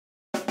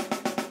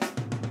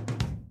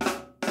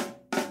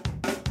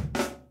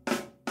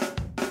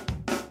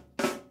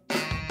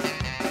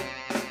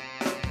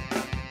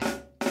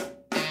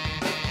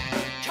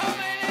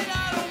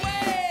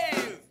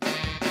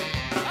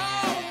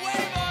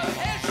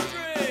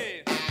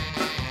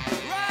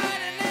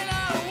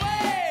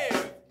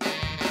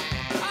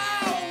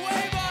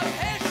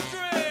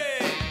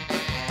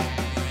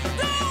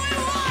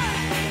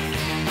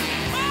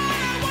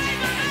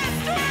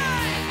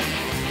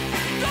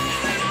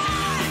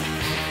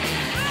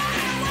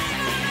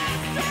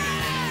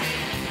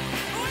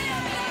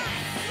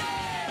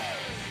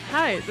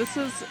Hi, this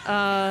is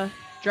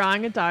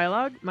Drawing a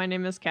Dialogue. My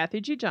name is Kathy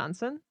G.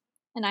 Johnson.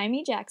 And I'm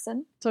E.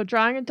 Jackson. So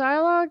Drawing a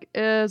Dialogue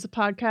is a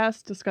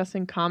podcast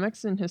discussing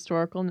comics in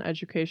historical and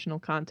educational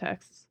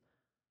contexts.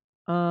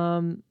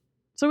 So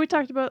we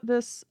talked about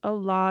this a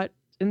lot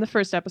in the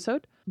first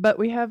episode, but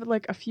we have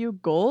like a few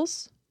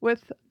goals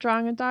with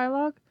Drawing a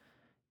Dialogue.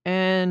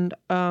 And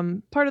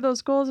part of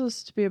those goals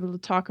is to be able to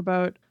talk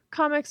about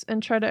comics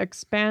and try to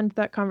expand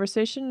that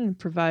conversation and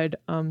provide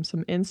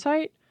some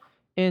insight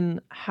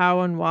in how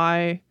and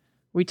why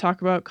we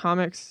talk about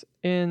comics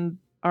in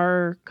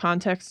our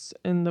contexts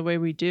in the way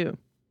we do.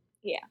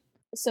 Yeah.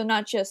 So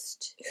not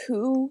just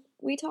who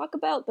we talk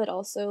about, but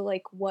also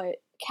like what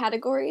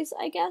categories,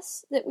 I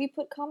guess, that we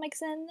put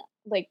comics in,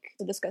 like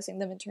discussing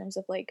them in terms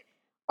of like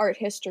art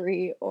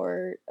history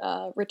or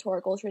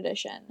rhetorical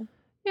tradition.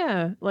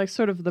 Yeah, like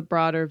sort of the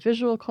broader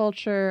visual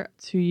culture,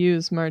 to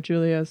use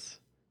Marjulia's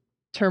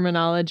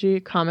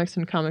terminology, comics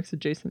and comics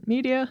adjacent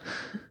media.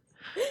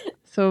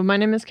 So my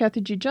name is Kathy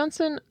G.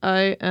 Johnson.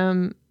 I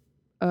am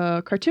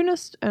a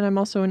cartoonist and I'm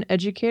also an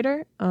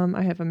educator.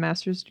 I have a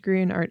master's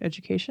degree in art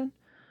education.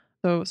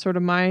 So sort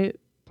of my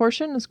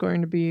portion is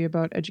going to be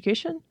about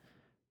education.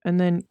 And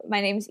then my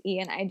name's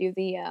Ian. I do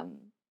the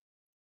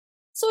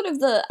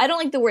I don't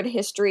like the word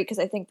history because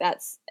I think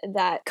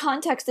that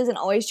context isn't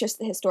always just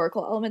the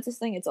historical elements of this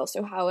thing. It's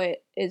also how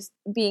it is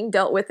being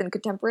dealt with in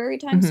contemporary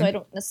times. So I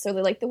don't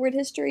necessarily like the word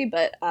history,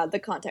 but the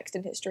context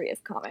and history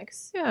of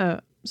comics. Yeah.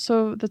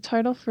 So the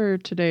title for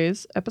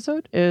today's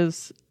episode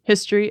is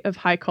History of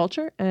High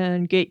Culture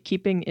and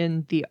Gatekeeping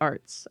in the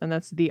Arts. And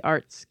that's the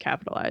arts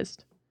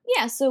capitalized.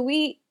 Yeah. So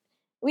we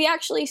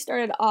actually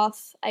started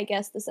off, I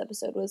guess this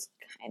episode was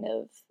kind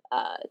of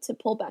to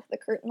pull back the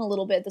curtain a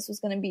little bit. This was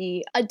going to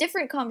be a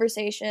different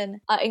conversation.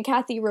 And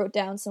Kathy wrote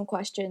down some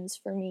questions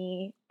for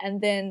me.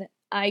 And then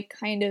I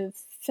kind of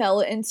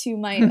fell into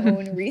my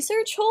own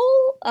research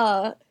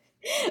hole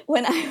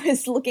when I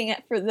was looking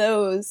at for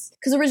those.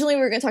 Because originally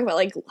we were going to talk about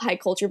like high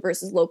culture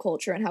versus low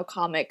culture and how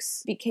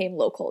comics became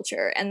low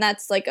culture. And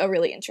that's like a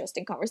really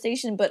interesting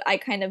conversation. But I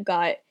kind of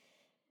got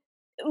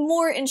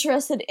more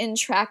interested in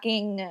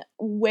tracking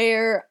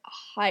where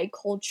high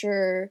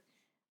culture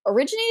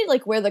originated,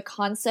 like where the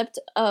concept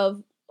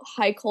of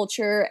high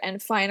culture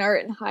and fine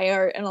art and high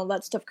art and all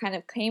that stuff kind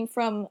of came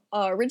from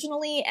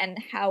originally,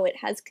 and how it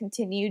has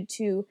continued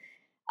to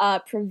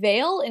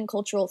prevail in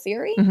cultural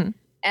theory.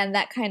 And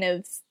that kind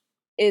of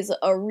is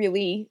a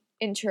really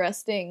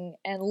interesting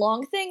and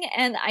long thing.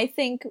 And I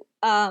think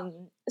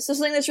so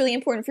something that's really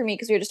important for me,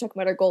 because we were just talking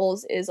about our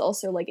goals, is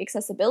also like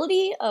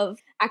accessibility of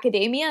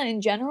academia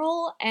in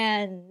general.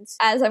 And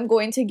as I'm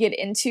going to get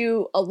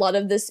into, a lot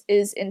of this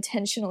is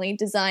intentionally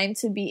designed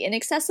to be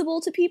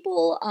inaccessible to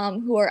people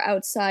who are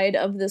outside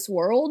of this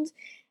world.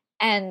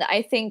 And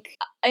I think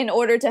in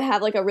order to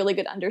have like a really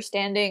good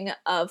understanding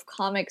of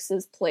comics'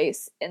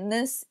 place in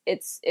this,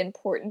 it's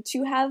important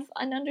to have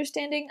an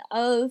understanding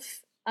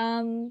of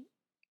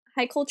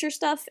high culture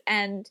stuff,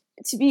 and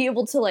to be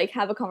able to like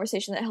have a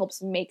conversation that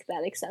helps make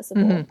that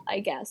accessible,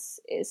 I guess,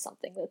 is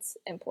something that's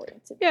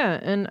important to me. Yeah,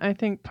 and I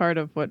think part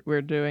of what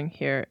we're doing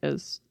here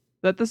is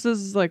that this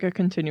is like a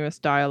continuous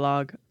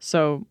dialogue.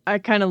 So I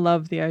kind of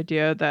love the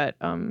idea that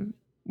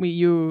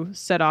you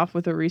set off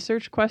with a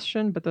research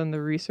question, but then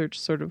the research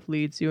sort of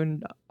leads you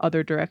in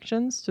other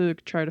directions to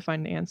try to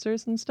find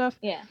answers and stuff.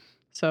 Yeah.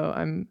 So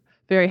I'm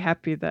very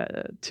happy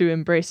that to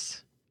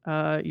embrace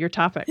your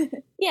topic.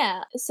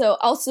 Yeah. So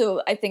also,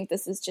 I think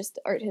this is just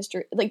art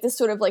history. Like this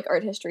sort of like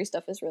art history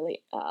stuff is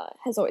really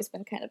has always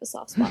been kind of a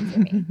soft spot for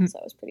me. So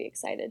I was pretty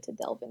excited to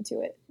delve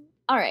into it.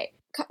 All right.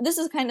 This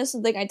is kind of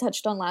something I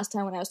touched on last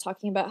time when I was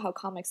talking about how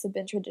comics have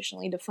been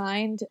traditionally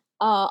defined.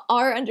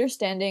 Our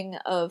understanding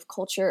of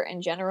culture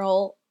in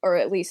general, or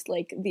at least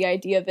like the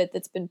idea of it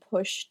that's been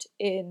pushed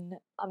in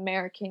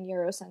American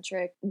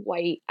Eurocentric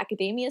white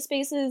academia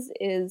spaces,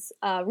 is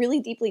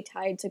really deeply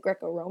tied to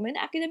Greco-Roman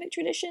academic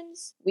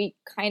traditions. We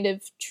kind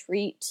of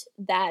treat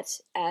that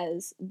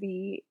as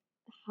the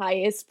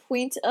highest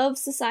point of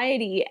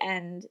society,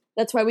 and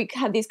that's why we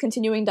have these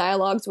continuing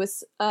dialogues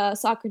with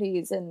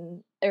Socrates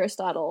and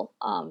Aristotle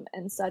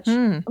and such.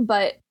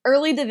 But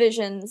early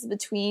divisions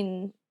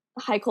between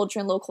high culture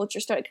and low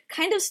culture start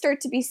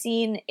to be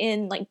seen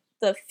in like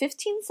the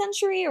 15th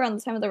century, around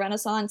the time of the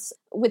Renaissance,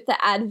 with the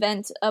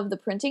advent of the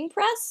printing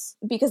press,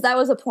 because that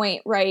was a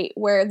point, right,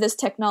 where this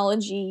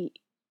technology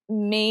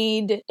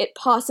made it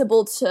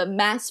possible to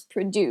mass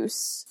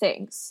produce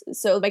things.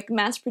 So like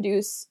mass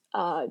produce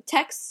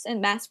texts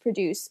and mass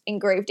produce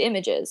engraved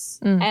images.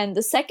 And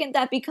the second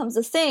that becomes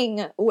a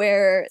thing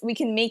where we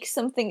can make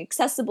something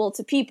accessible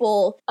to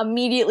people,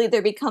 immediately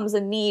there becomes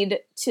a need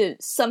to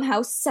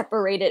somehow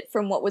separate it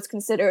from what was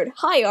considered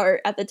high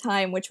art at the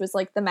time, which was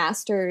like the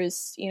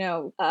masters,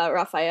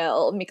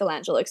 Raphael,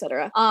 Michelangelo,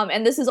 etc.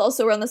 And this is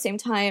also around the same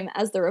time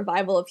as the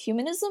revival of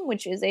humanism,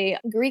 which is a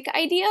Greek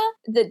idea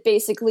that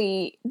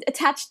basically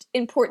attached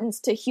importance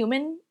to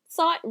human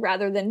thought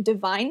rather than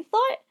divine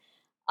thought.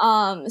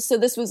 So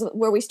this was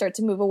where we start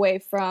to move away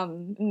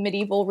from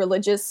medieval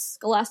religious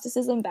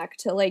scholasticism back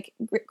to like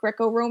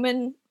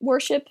Greco-Roman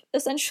worship,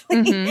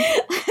 essentially.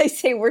 I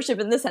say worship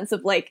in the sense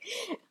of like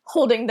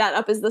holding that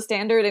up as the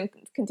standard and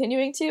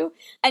continuing to.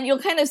 And you'll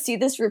kind of see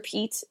this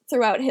repeat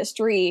throughout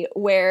history,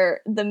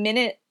 where the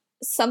minute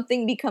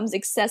something becomes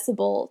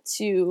accessible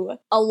to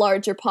a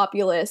larger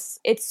populace,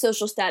 its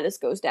social status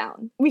goes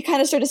down. We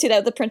kind of start to see that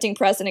with the printing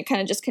press, and it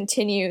kind of just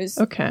continues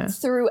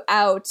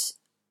throughout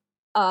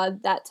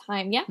that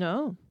time. Yeah.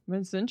 No,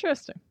 it's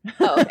interesting.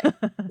 Oh, okay.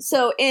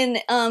 So in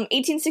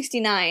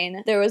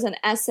 1869, there was an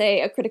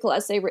essay, a critical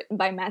essay written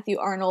by Matthew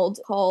Arnold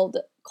called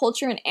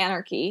Culture and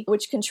Anarchy,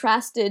 which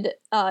contrasted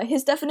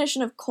his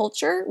definition of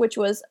culture, which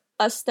was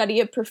a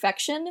study of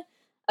perfection,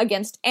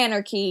 against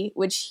anarchy,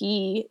 which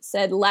he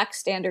said lacked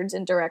standards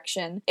and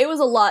direction. It had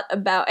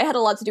a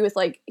lot to do with,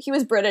 like, he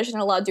was British and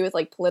had a lot to do with,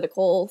 like,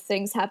 political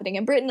things happening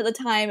in Britain at the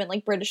time and,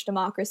 like, British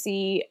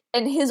democracy.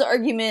 And his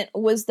argument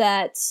was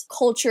that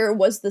culture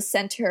was the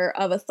center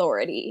of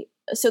authority,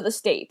 so the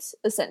state,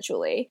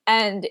 essentially.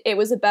 And it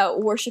was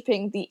about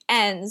worshiping the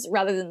ends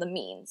rather than the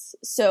means.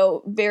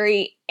 So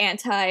very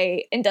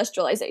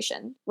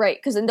anti-industrialization, right?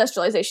 Because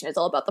industrialization is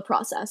all about the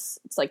process.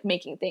 It's like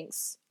making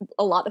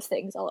a lot of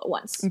things all at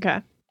once. Okay.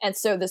 And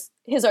so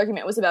his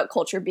argument was about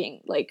culture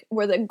being like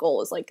where the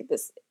goal is like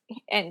this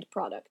end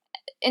product.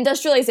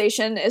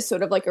 Industrialization is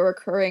sort of like a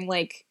recurring,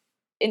 like,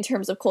 in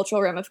terms of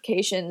cultural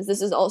ramifications.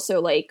 This is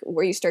also like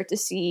where you start to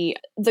see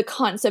the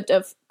concept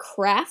of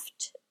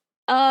craft,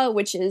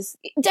 which is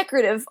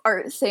decorative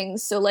art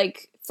things. So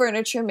like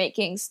furniture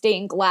making,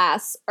 stained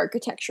glass,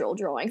 architectural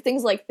drawing,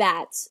 things like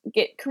that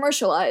get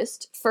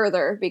commercialized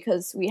further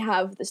because we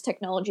have this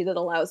technology that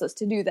allows us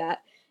to do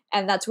that.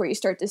 And that's where you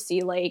start to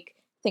see like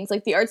things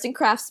like the arts and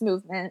crafts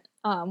movement,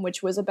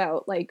 which was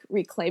about like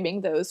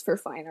reclaiming those for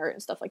fine art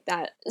and stuff like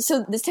that.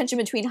 So this tension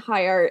between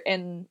high art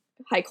and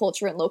high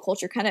culture and low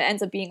culture kind of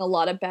ends up being a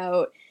lot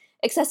about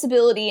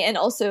accessibility and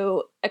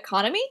also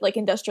economy, like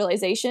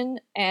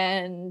industrialization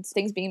and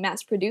things being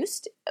mass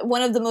produced.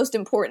 One of the most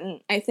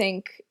important, I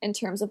think, in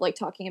terms of like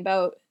talking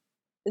about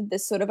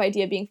this sort of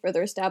idea being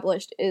further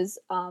established is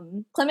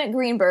Clement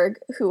Greenberg,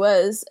 who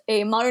was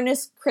a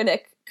modernist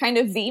critic, kind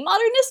of the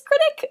modernist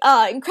critic,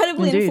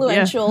 incredibly Indeed,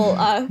 influential.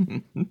 Yeah.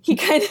 He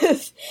kind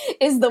of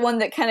is the one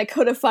that kind of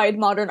codified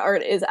modern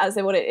art as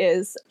what it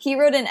is. He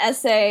wrote an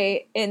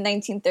essay in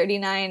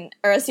 1939,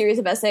 or a series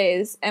of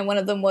essays, and one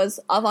of them was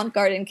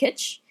Avant-Garde and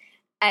Kitsch.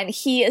 And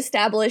he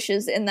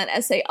establishes in that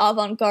essay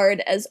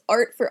avant-garde as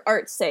art for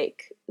art's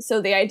sake.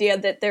 So the idea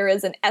that there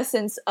is an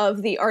essence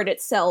of the art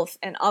itself,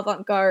 and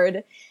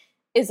avant-garde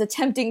is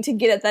attempting to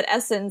get at that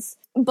essence,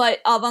 but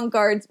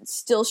avant-garde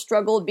still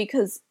struggled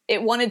because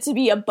it wanted to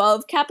be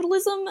above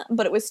capitalism,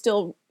 but it was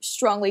still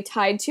strongly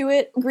tied to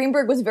it.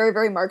 Greenberg was very,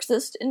 very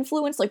Marxist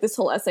influenced, like this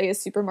whole essay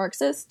is super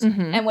Marxist.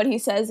 And what he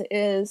says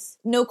is,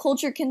 no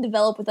culture can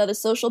develop without a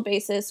social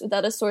basis,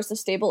 without a source of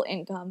stable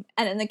income.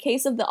 And in the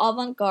case of the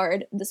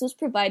avant-garde, this was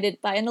provided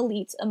by an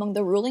elite among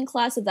the ruling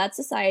class of that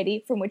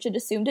society from which it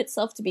assumed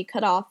itself to be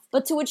cut off,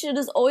 but to which it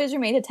has always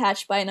remained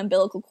attached by an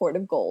umbilical cord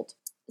of gold.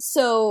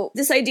 So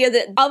this idea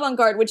that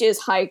avant-garde, which is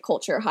high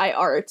culture, high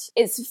art,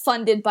 is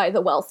funded by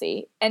the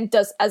wealthy and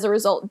as a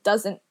result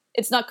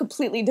it's not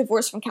completely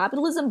divorced from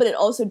capitalism, but it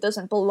also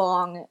doesn't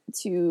belong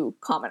to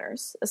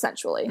commoners,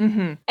 essentially.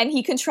 And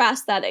he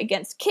contrasts that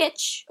against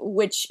kitsch,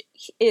 which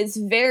is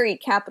very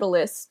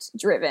capitalist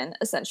driven,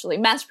 essentially,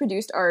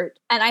 mass-produced art.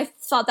 And I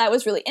thought that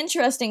was really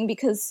interesting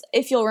because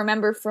if you'll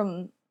remember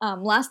from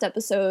last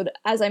episode,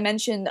 as I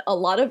mentioned, a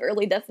lot of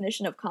early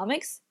definition of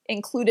comics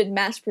included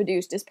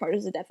mass-produced as part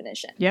of the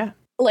definition. Yeah.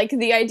 Like,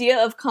 the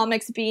idea of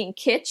comics being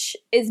kitsch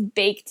is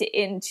baked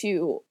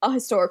into a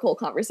historical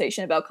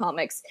conversation about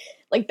comics,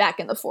 like, back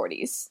in the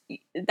 40s.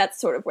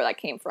 That's sort of where that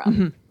came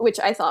from, which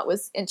I thought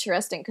was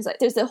interesting, because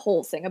there's a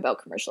whole thing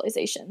about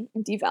commercialization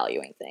and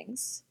devaluing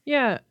things.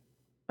 Yeah,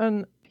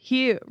 and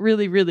he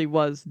really, really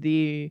was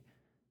the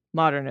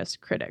modernist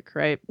critic,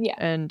 right? Yeah.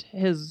 And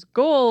his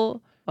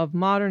goal of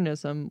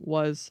modernism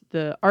was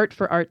the art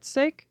for art's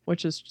sake,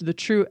 which is the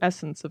true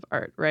essence of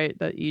art, right?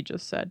 That you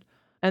just said.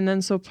 And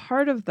then so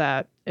part of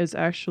that is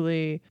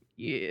actually,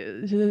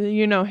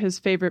 his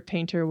favorite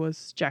painter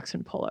was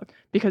Jackson Pollock,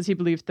 because he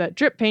believed that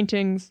drip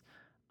paintings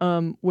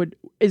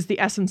is the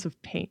essence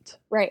of paint.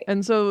 Right.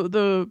 And so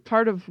the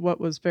part of what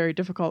was very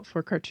difficult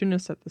for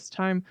cartoonists at this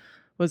time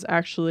was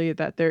actually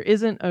that there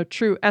isn't a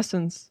true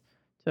essence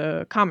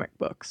to comic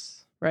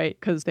books, right?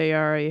 Because they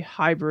are a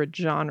hybrid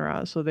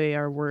genre, so they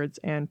are words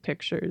and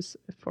pictures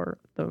for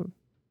the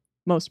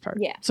most part.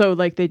 Yeah. So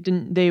like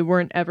they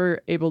weren't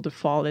ever able to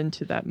fall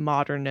into that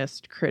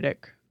modernist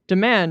critic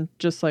demand,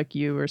 just like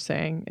you were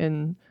saying,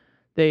 and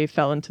they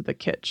fell into the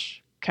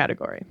kitsch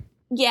category.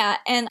 Yeah,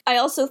 and I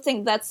also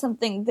think that's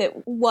something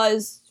that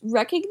was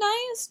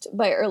recognized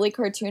by early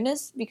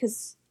cartoonists,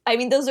 because, I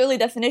mean, those early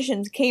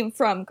definitions came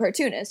from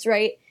cartoonists,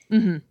 right?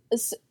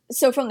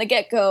 So from the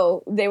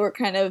get-go, they were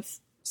kind of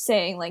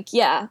saying, like,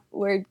 yeah,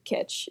 we're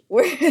kitsch.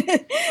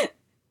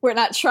 we're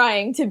not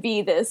trying to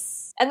be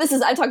this. And this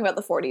is, I'm talking about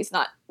the 40s,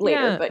 not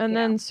later. Yeah, but and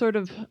then sort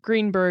of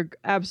Greenberg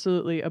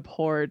absolutely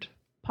abhorred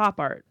pop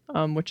art,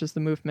 which is the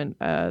movement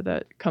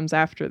that comes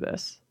after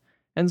this.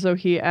 And so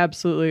he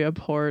absolutely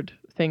abhorred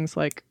things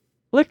like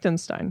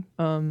Lichtenstein,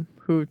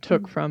 who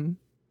took from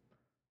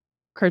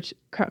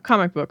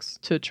comic books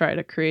to try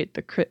to create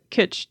the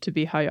kitsch to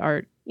be high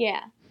art.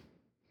 Yeah.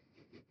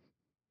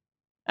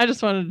 I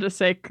just wanted to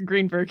say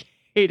Greenberg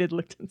hated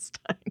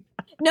Lichtenstein.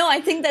 No,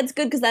 I think that's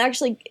good because that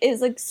actually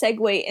is a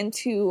segue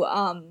into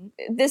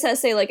this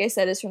essay, like I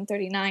said, is from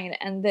 39.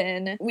 And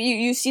then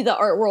you see the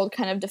art world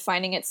kind of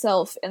defining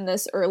itself in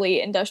this early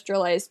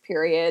industrialized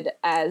period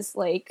as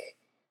like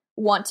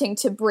wanting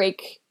to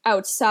break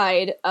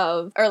outside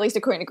of, or at least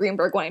according to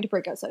Greenberg, wanting to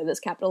break outside of this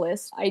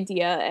capitalist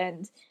idea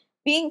and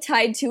being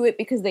tied to it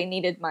because they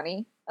needed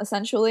money,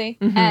 essentially.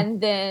 Mm-hmm.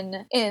 And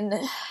then in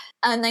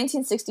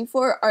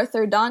 1964,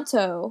 Arthur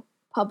Danto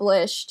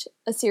published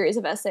a series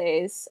of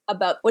essays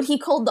about what he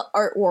called the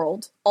art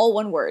world, all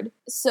one word.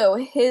 So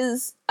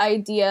his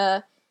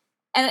idea,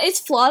 and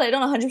it's flawed, I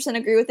don't 100%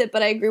 agree with it,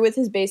 but I agree with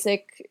his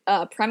basic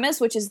premise,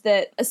 which is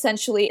that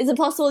essentially it's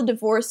impossible to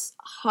divorce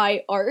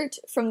high art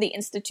from the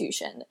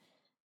institution.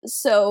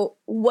 So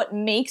what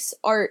makes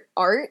art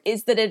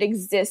is that it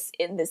exists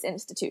in this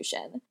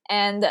institution.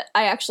 And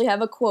I actually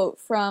have a quote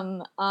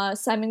from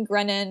Simon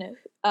Grennan,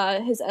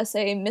 his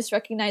essay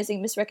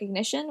Misrecognizing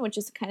Misrecognition, which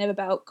is kind of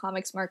about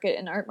comics market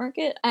and art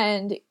market.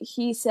 And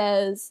he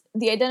says,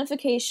 the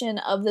identification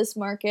of this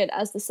market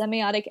as the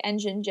semiotic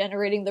engine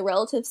generating the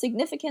relative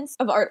significance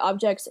of art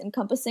objects,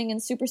 encompassing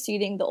and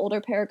superseding the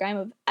older paradigm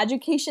of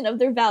education of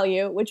their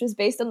value, which was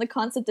based on the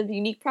concept of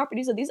unique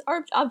properties of these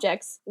art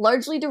objects,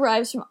 largely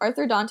derives from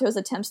Arthur Danto's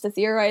attempts to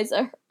theorize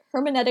a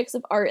hermeneutics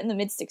of art in the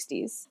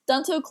mid-60s.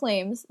 Danto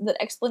claims that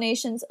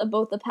explanations of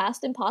both the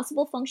past and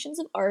possible functions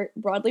of art,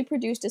 broadly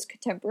produced as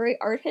contemporary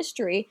art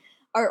history,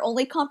 are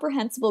only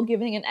comprehensible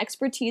given an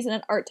expertise in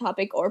an art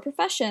topic or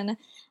profession,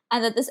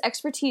 and that this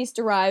expertise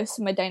derives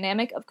from a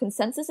dynamic of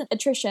consensus and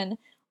attrition,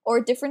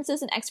 or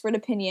differences in expert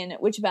opinion,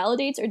 which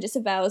validates or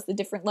disavows the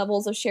different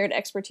levels of shared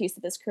expertise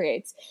that this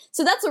creates.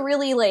 So that's a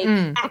really,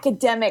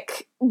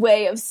 academic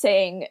way of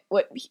saying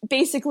what,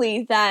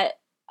 basically, that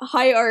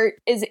high art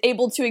is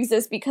able to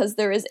exist because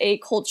there is a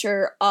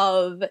culture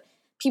of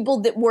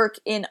people that work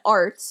in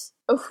art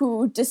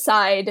who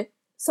decide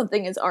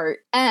something is art.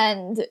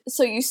 And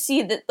so you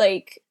see that,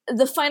 like,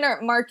 the fine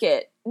art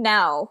market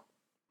now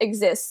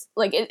exists.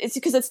 Like, it's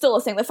because it's still a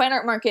thing. The fine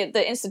art market,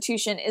 the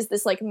institution, is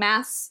this, like,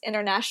 mass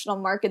international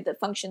market that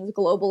functions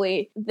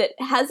globally, that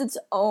has its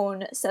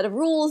own set of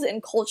rules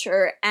and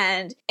culture.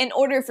 And in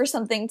order for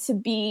something to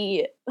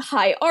be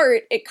high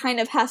art, it kind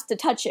of has to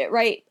touch it,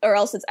 right? Or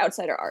else it's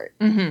outsider art.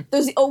 Mm-hmm.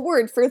 There's a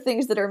word for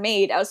things that are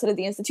made outside of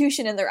the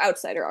institution, and they're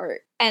outsider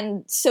art.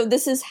 And so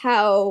this is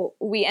how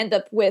we end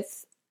up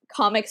with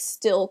comics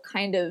still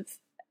kind of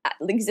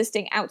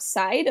existing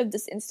outside of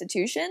this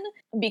institution,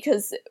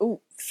 because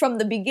from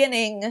the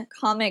beginning,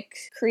 comic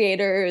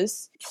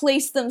creators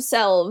placed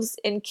themselves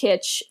in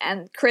kitsch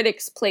and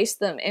critics placed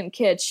them in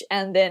kitsch,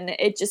 and then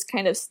it just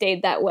kind of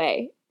stayed that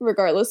way,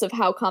 regardless of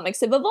how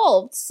comics have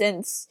evolved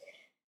since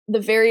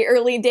the very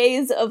early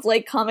days of,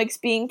 like, comics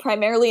being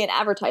primarily an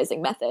advertising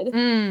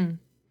method.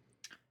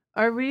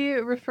 Are we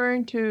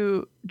referring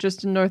to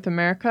just in North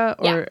America,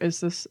 or is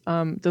this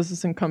does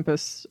this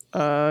encompass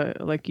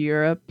like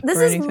Europe? This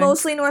is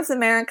mostly North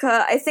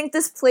America. I think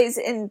this plays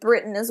in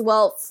Britain as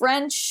well.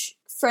 French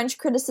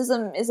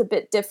criticism is a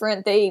bit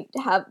different. They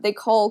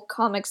call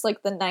comics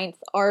like the ninth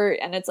art,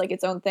 and it's like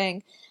its own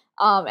thing.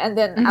 And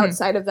then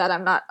outside of that,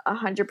 I'm not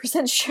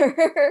 100%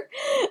 sure.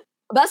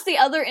 That's the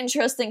other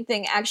interesting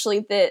thing,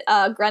 actually,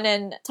 that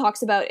Grennan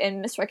talks about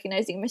in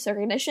Misrecognizing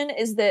Misrecognition,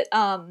 is that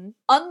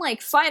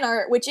unlike fine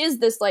art, which is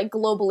this, like,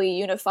 globally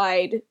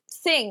unified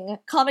thing,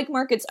 comic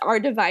markets are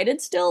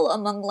divided still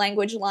among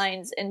language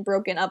lines and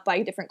broken up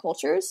by different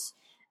cultures.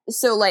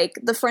 So, like,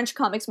 the French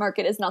comics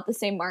market is not the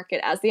same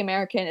market as the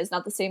American, is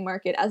not the same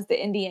market as the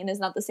Indian, is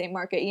not the same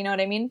market, you know what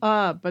I mean?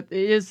 But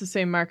it is the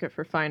same market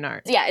for fine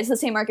art. Yeah, it's the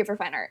same market for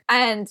fine art.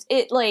 And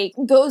it, like,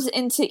 goes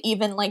into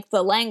even, like,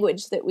 the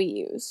language that we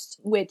used,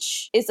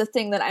 which is a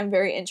thing that I'm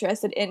very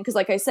interested in, because,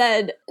 like I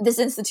said, this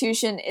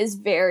institution is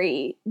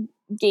very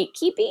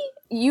gatekeepy.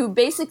 You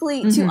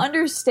basically, to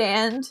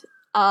understand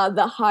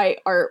the high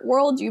art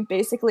world, you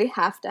basically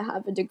have to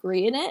have a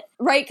degree in it,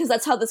 right? Because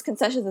that's how this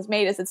concession is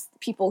made, is it's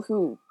people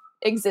who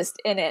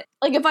exist in it.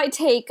 Like, if I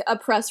take a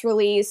press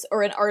release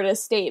or an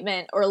artist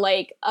statement or,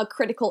 like, a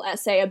critical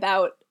essay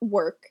about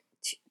work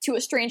to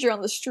a stranger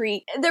on the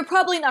street, they're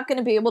probably not going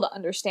to be able to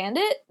understand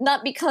it,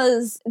 not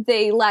because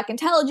they lack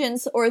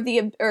intelligence or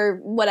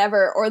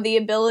the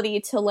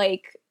ability to,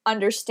 like,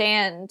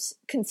 understand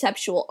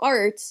conceptual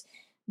art,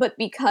 but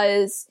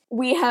because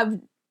we have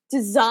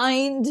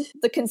designed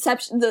the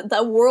conception,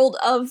 the world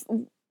of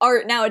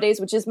art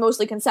nowadays, which is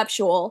mostly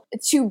conceptual,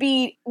 to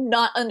be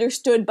not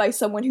understood by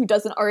someone who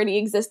doesn't already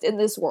exist in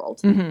this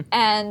world.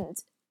 And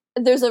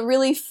There's a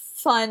really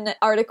fun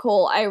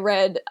article I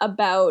read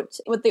about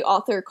what the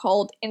author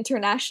called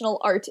International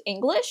Art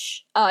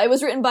English. It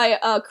was written by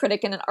a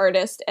critic and an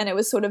artist, and it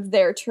was sort of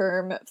their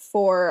term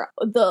for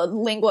the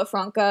lingua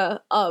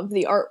franca of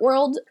the art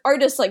world.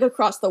 Artists like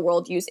across the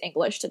world use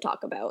English to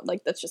talk about,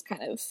 like, that's just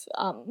kind of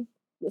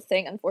the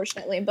thing,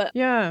 unfortunately. But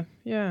yeah.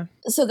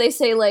 So they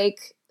say,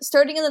 like,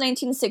 starting in the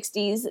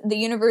 1960s, the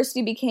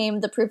university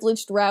became the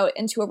privileged route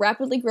into a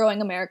rapidly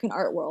growing American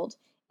art world.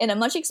 In a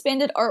much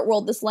expanded art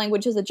world, this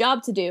language has a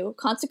job to do,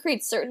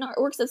 consecrates certain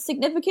artworks as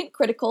significant,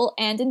 critical,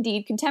 and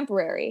indeed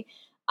contemporary.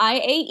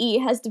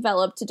 IAE has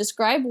developed to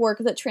describe work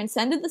that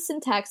transcended the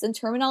syntax and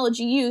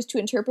terminology used to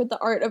interpret the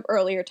art of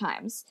earlier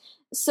times.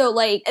 So,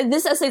 like,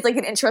 this essay is, like,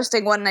 an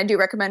interesting one, and I do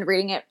recommend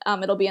reading it.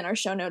 It'll be in our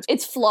show notes.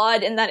 It's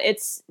flawed in that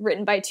it's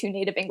written by two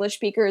native English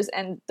speakers,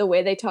 and the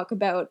way they talk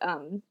about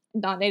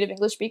non-native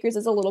English speakers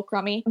is a little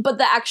crummy. But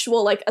the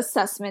actual, like,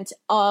 assessment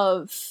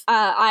of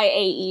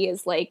IAE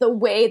is, like, the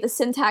way the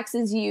syntax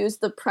is used,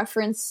 the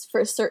preference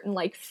for certain,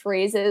 like,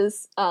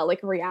 phrases,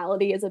 like,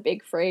 reality is a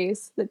big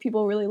phrase that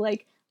people really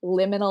like,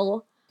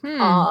 liminal.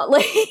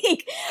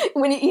 Like,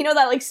 when you know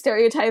that, like,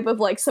 stereotype of,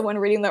 like, someone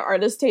reading their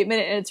artist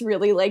statement and it's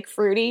really, like,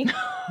 fruity?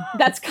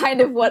 That's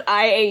kind of what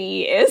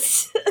IAE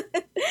is.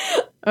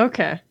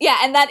 Okay. Yeah,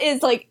 and that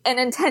is, like, an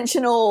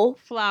intentional...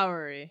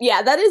 Flowery.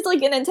 Yeah, that is,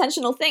 like, an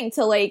intentional thing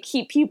to, like,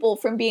 keep people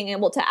from being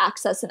able to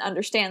access and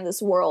understand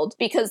this world.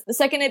 Because the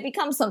second it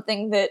becomes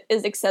something that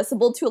is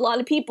accessible to a lot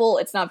of people,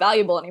 it's not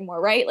valuable anymore,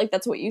 right? Like,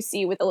 that's what you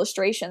see with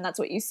illustration. That's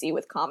what you see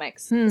with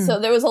comics. So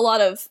there was a lot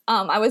of...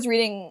 I was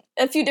reading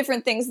a few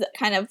different things that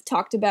kind of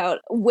talked about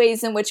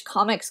ways in which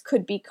comics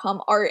could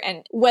become art.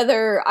 And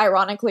whether,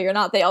 ironically or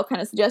not, they all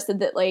kind of suggested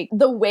that, like,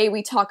 the way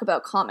we talk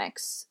about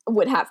comics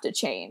would have to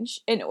change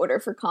in order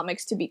for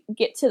comics to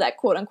get to that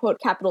quote-unquote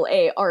capital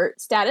A art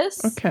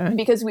status. Okay.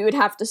 Because we would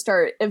have to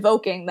start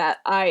evoking that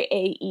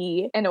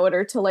IAE in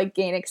order to, like,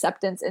 gain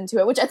acceptance into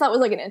it, which I thought was,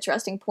 like, an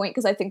interesting point,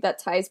 because I think that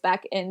ties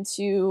back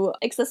into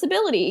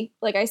accessibility,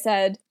 like I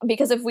said.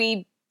 Because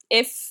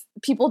if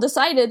people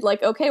decided,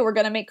 like, okay, we're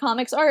going to make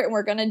comics art and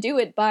we're going to do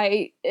it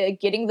by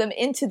getting them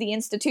into the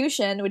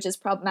institution, which is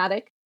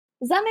problematic.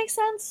 Does that make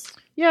sense?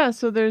 Yeah,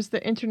 so there's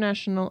the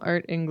International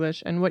Art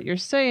English, and what you're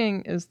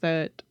saying is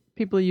that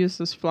people use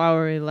this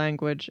flowery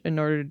language in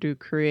order to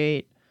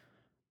create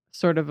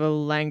sort of a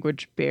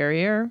language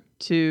barrier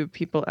to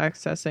people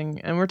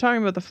accessing, and we're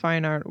talking about the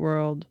fine art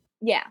world.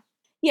 Yeah.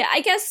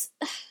 I guess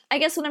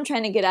what I'm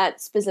trying to get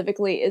at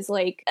specifically is,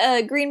 like,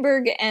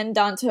 Greenberg and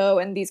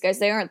Danto and these guys,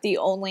 they aren't the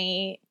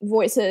only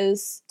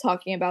voices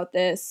talking about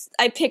this.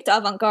 I picked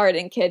avant-garde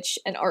and kitsch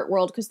and art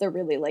world because they're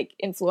really, like,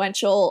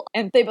 influential,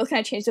 and they both kind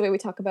of changed the way we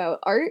talk about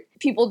art.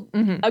 People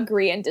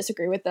agree and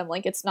disagree with them,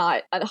 like, it's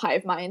not a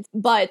hive mind,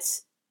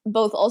 but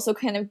both also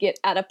kind of get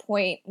at a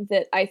point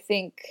that I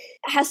think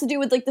has to do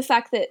with, like, the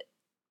fact that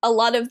a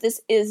lot of this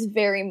is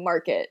very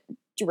market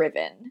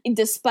driven,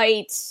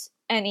 despite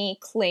any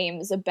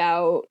claims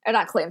about, or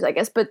not claims, I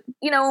guess, but,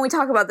 you know, when we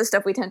talk about this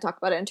stuff, we tend to talk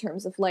about it in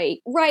terms of,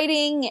 like,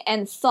 writing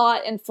and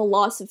thought and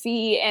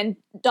philosophy, and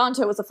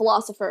Danto was a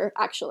philosopher,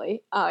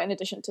 actually, in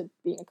addition to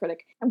being a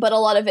critic. But a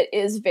lot of it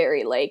is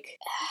very, like,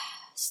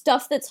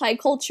 stuff that's high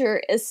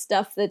culture is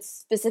stuff that's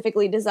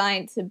specifically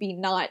designed to be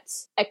not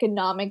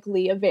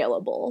economically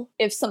available.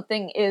 If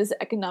something is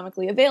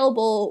economically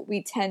available,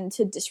 we tend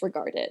to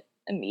disregard it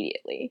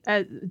immediately.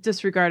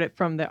 Disregard it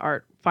from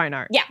the fine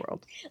art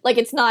world. Like,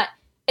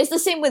 it's the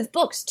same with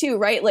books too,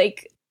 right?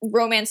 Like,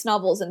 romance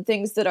novels and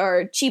things that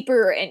are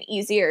cheaper and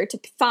easier to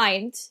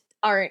find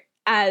aren't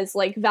as,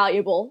 like,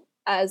 valuable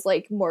as,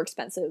 like, more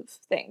expensive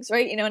things,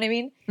 right? You know what I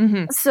mean?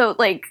 Mm-hmm. So,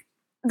 like,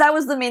 that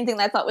was the main thing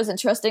that I thought was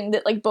interesting,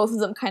 that, like, both of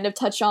them kind of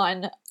touch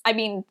on. I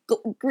mean,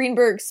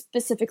 Greenberg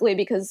specifically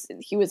because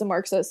he was a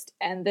Marxist,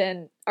 and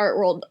then Art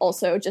World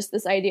also, just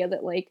this idea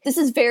that, like, this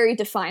is very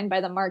defined by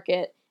the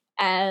market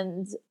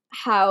and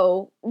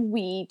how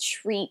we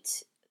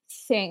treat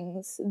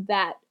things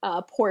that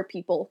poor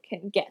people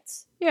can get.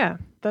 Yeah,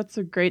 that's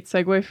a great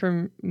segue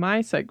from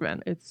my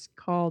segment. It's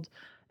called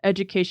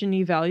Education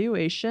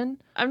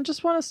Evaluation. I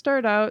just want to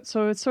start out,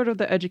 so it's sort of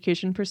the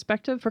education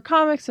perspective for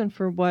comics and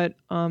for what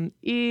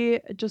E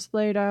just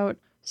laid out.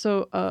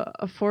 So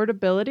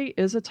affordability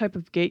is a type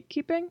of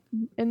gatekeeping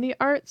in the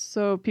arts.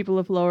 So people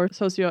of lower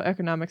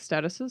socioeconomic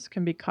statuses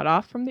can be cut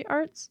off from the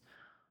arts.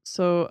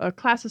 So a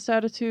classist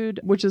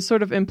attitude, which is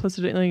sort of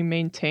implicitly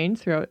maintained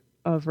throughout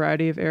a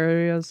variety of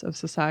areas of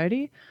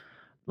society.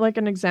 Like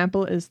an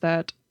example is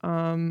that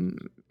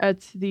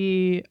at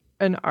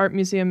an art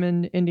museum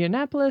in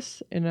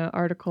Indianapolis, in an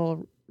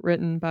article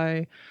written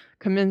by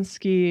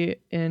Kaminsky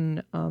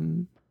in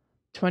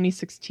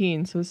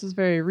 2016, so this is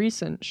very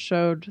recent,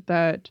 showed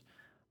that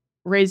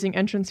raising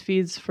entrance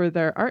fees for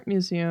their art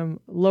museum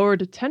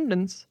lowered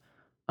attendance,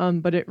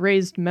 but it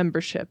raised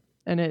membership,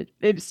 and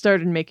it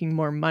started making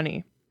more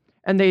money.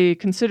 And they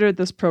considered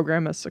this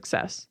program a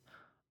success.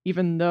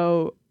 Even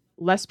though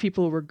less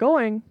people were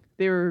going,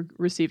 they were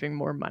receiving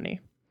more money.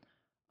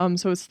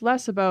 So it's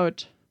less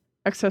about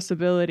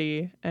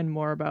accessibility and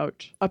more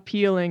about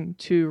appealing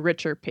to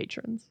richer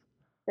patrons.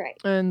 Right.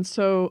 And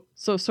so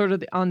sort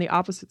of on the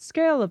opposite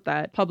scale of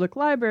that, public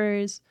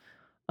libraries,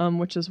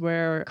 which is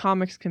where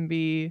comics can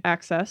be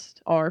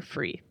accessed, are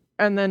free.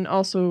 And then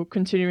also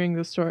continuing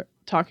the story,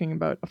 talking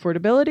about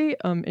affordability,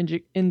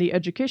 in the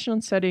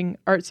educational setting,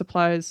 art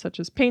supplies such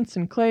as paints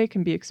and clay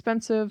can be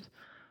expensive.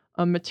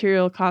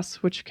 Material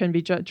costs, which can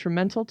be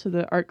detrimental to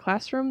the art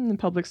classroom in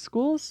public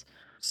schools.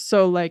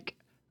 So, like,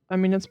 I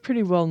mean, it's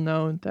pretty well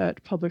known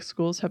that public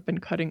schools have been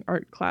cutting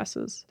art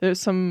classes. There's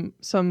some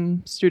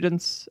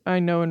students I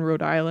know in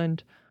Rhode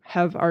Island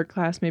have art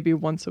class maybe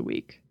once a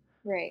week.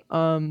 Right.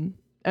 And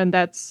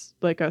that's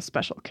like a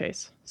special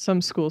case.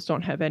 Some schools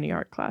don't have any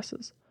art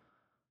classes,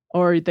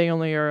 or they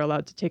only are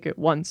allowed to take it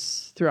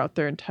once throughout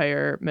their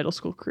entire middle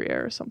school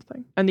career or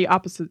something. And the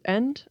opposite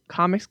end,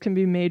 comics can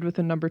be made with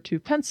a number 2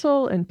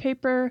 pencil and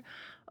paper.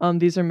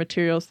 These are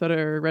materials that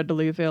are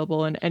readily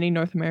available in any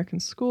North American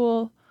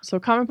school. So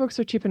comic books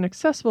are cheap and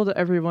accessible to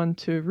everyone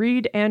to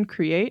read and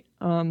create,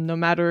 no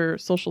matter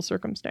social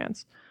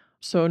circumstance.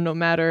 So no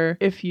matter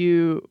if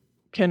you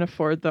can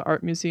afford the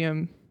art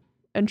museum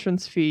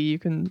entrance fee, you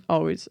can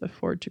always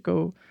afford to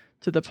go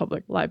to the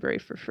public library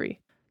for free.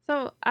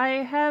 So I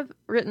have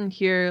written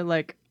here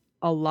like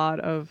a lot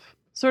of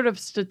sort of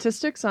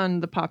statistics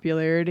on the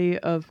popularity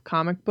of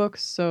comic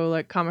books. So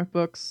like comic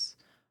books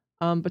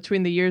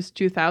between the years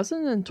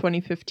 2000 and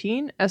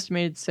 2015,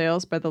 estimated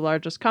sales by the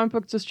largest comic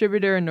book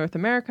distributor in North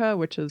America,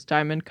 which is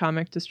Diamond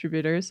Comic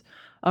Distributors,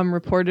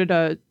 reported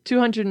a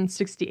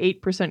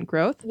 268%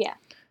 growth. Yeah.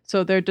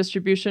 So their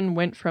distribution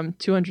went from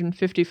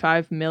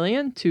 255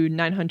 million to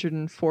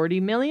 940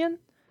 million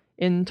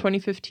in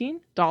 2015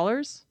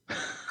 dollars.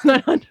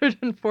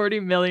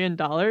 $940 million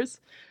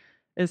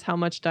is how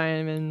much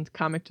Diamond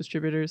Comic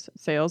Distributors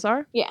sales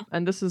are. Yeah.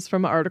 And this is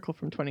from an article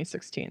from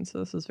 2016, so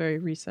this is very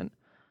recent.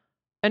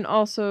 And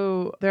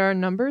also, there are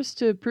numbers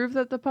to prove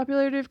that the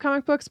popularity of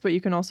comic books, but you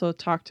can also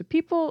talk to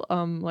people.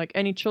 Like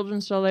any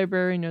children's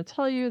librarian will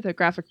tell you that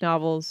graphic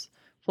novels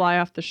fly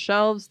off the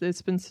shelves.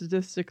 It's been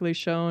statistically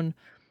shown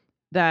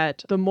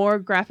that the more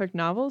graphic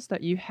novels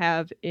that you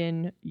have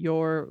in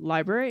your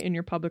library, in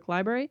your public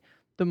library,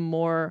 the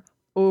more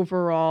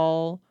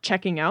overall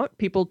checking out.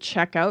 People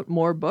check out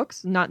more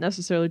books, not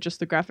necessarily just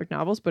the graphic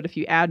novels, but if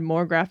you add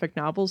more graphic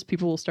novels,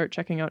 people will start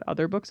checking out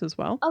other books as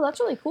well. Oh, that's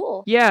really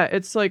cool. Yeah,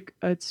 it's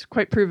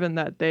quite proven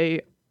that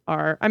they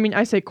are, I mean,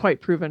 I say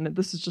quite proven.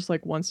 This is just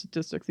like one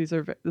statistic.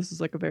 This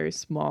is like a very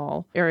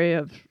small area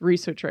of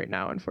research right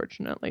now,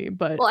 unfortunately.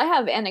 But well, I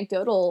have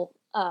anecdotal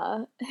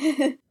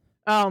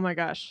oh my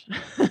gosh.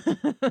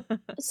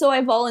 So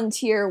I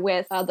volunteer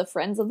with the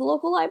Friends of the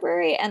local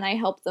library, and I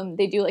help them.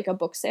 They do like a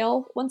book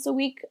sale once a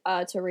week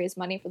to raise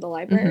money for the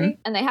library.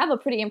 Mm-hmm. And they have a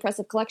pretty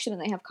impressive collection,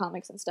 and they have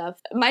comics and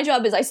stuff. My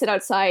job is I sit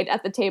outside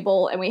at the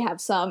table, and we have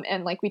some,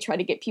 and like we try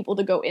to get people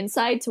to go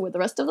inside to where the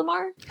rest of them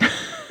are.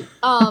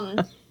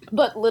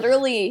 But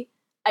literally,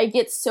 I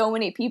get so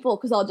many people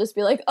because I'll just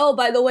be like, oh,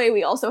 by the way,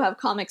 we also have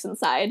comics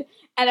inside.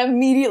 And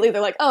immediately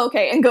they're like, oh,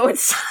 okay, and go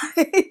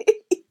inside.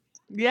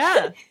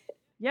 Yeah.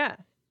 Yeah.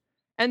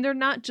 And they're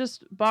not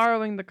just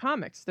borrowing the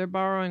comics. They're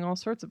borrowing all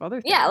sorts of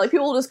other things. Yeah, like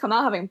people will just come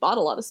out having bought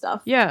a lot of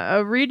stuff.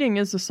 Yeah, reading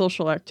is a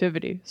social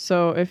activity.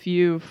 So if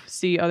you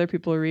see other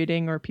people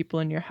reading or people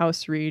in your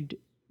house read,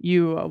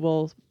 you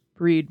will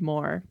read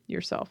more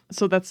yourself.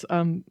 So that's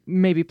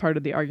maybe part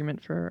of the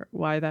argument for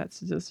why that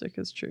statistic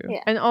is true.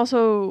 Yeah. And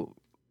also,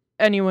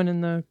 anyone in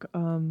the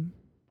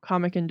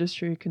comic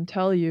industry can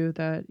tell you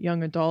that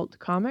young adult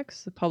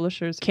comics, the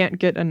publishers can't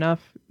get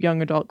enough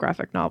young adult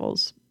graphic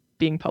novels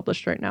being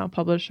published right now.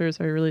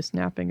 Publishers are really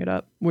snapping it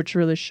up, which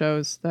really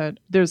shows that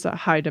there's a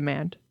high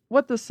demand.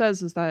 What this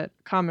says is that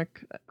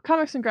comics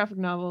and graphic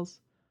novels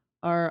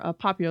are a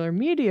popular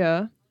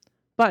media,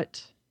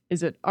 but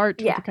is it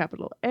art with a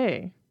capital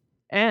A?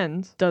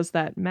 And does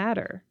that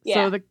matter?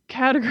 Yeah. So the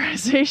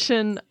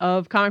categorization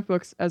of comic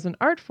books as an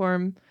art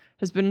form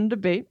has been in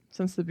debate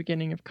since the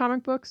beginning of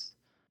comic books.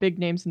 Big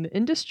names in the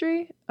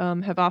industry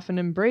have often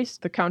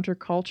embraced the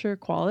counterculture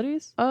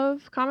qualities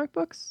of comic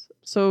books.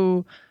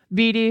 So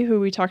Beatty, who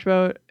we talked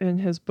about in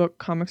his book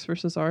Comics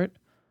versus Art,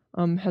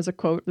 has a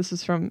quote. This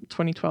is from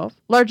 2012.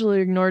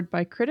 Largely ignored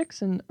by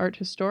critics and art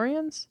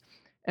historians,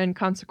 and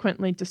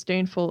consequently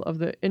disdainful of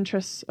the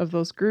interests of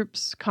those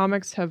groups,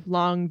 comics have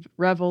long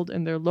reveled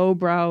in their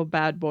lowbrow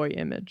bad boy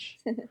image.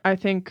 I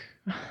think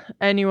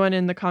anyone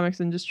in the comics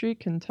industry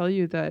can tell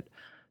you that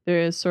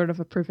there is sort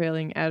of a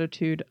prevailing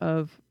attitude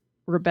of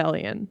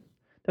rebellion,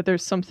 that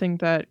there's something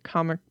that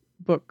comic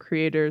book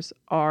creators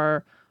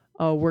are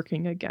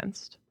working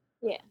against.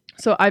 Yeah.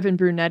 So Ivan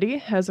Brunetti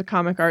has a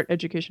comic art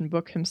education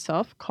book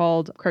himself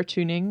called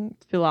Cartooning,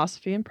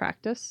 Philosophy and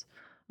Practice.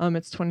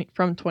 It's from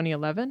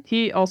 2011.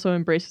 He also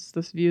embraces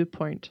this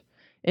viewpoint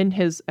in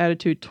his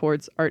attitude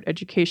towards art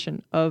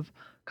education of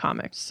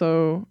comics.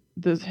 So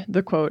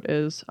the quote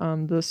is,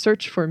 the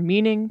search for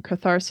meaning,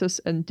 catharsis,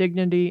 and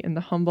dignity in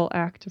the humble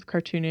act of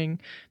cartooning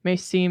may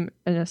seem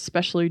an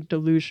especially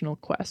delusional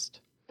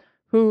quest.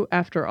 Who,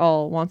 after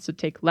all, wants to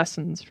take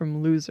lessons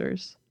from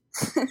losers?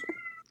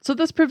 So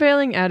this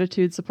prevailing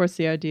attitude supports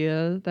the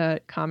idea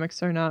that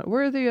comics are not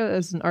worthy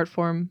as an art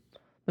form,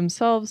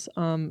 themselves.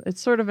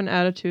 It's sort of an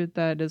attitude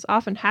that is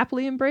often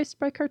happily embraced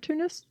by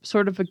cartoonists,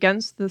 sort of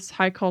against this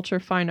high culture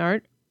fine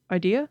art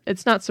idea.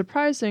 It's not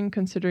surprising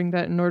considering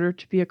that in order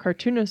to be a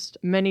cartoonist,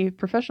 many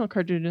professional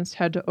cartoonists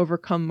had to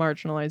overcome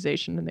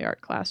marginalization in the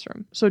art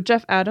classroom. So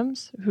Jeff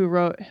Adams, who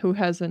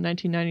has a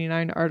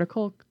 1999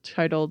 article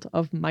titled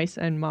Of Mice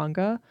and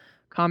Manga,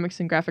 Comics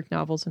and Graphic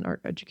Novels in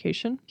Art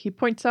Education, he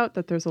points out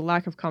that there's a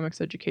lack of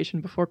comics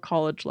education before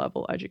college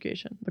level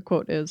education. The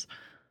quote is,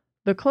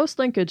 "The close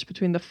linkage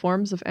between the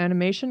forms of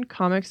animation,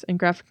 comics, and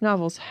graphic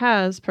novels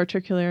has,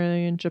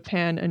 particularly in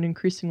Japan and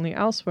increasingly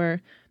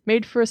elsewhere,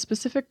 made for a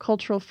specific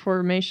cultural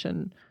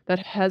formation that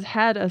has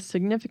had a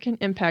significant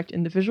impact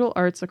in the visual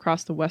arts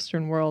across the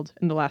Western world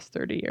in the last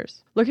 30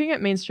 years. Looking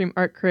at mainstream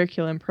art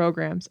curriculum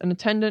programs and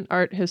attendant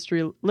art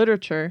history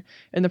literature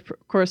in the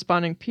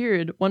corresponding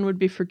period, one would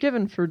be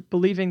forgiven for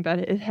believing that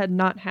it had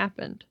not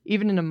happened,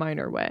 even in a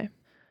minor way.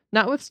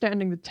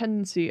 Notwithstanding the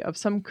tendency of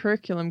some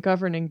curriculum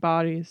governing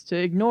bodies to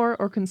ignore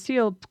or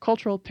conceal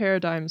cultural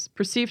paradigms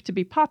perceived to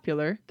be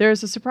popular, there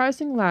is a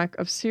surprising lack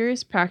of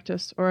serious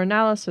practice or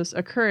analysis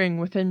occurring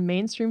within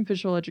mainstream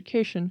visual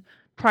education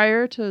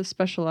prior to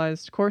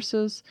specialized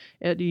courses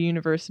at the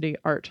university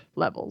art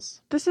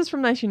levels." This is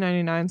from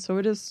 1999, so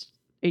it is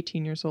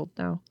 18 years old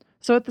now.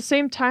 So at the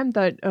same time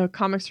that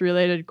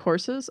comics-related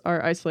courses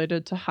are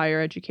isolated to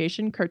higher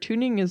education,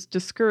 cartooning is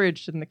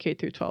discouraged in the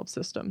K-12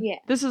 system. Yeah.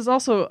 This is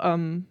also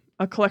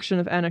a collection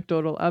of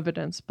anecdotal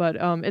evidence, but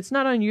it's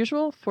not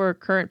unusual for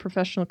current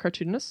professional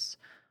cartoonists,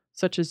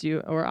 such as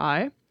you or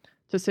I,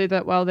 to say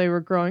that while they were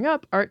growing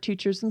up, art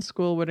teachers in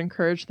school would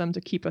encourage them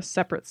to keep a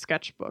separate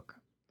sketchbook.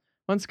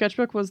 One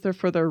sketchbook was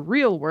for their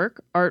real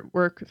work,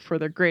 artwork for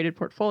their graded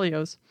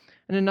portfolios,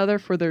 and another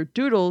for their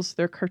doodles,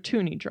 their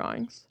cartoony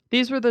drawings.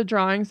 These were the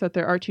drawings that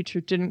their art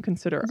teacher didn't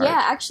consider art. Yeah,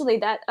 actually,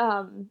 that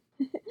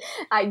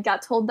I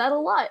got told that a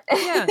lot.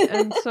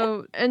 Yeah,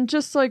 and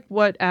just like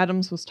what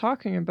Adams was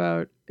talking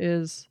about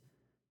is,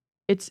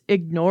 it's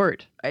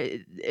ignored.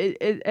 It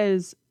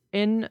is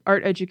in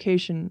art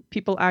education,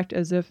 people act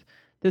as if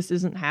this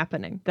isn't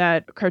happening.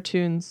 That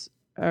cartoons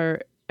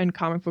and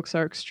comic books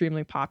are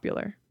extremely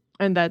popular,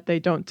 and that they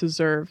don't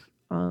deserve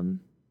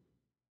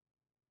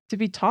to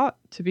be taught,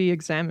 to be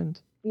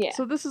examined. Yeah.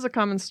 So this is a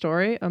common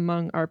story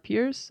among our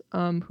peers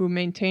who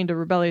maintained a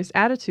rebellious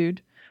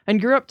attitude and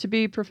grew up to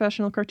be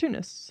professional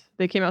cartoonists.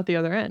 They came out the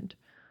other end.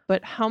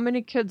 But how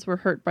many kids were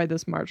hurt by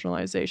this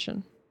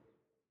marginalization?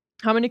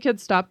 How many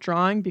kids stopped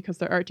drawing because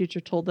their art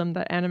teacher told them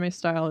that anime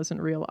style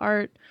isn't real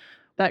art,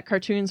 that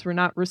cartoons were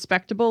not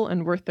respectable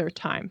and worth their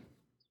time?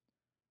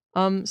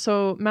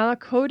 So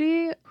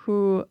Malakody,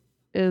 who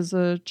is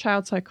a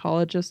child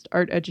psychologist,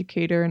 art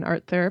educator, and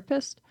art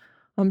therapist,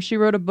 she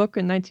wrote a book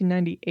in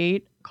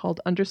 1998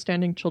 called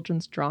Understanding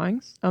Children's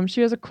Drawings.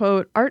 She has a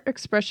quote, "Art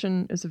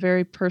expression is a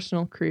very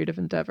personal creative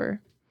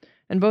endeavor,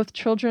 and both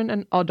children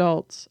and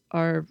adults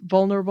are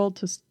vulnerable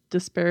to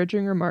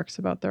disparaging remarks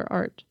about their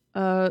art."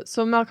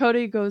 So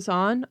Malakody goes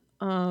on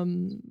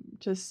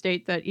to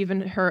state that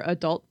even her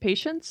adult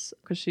patients,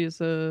 because she is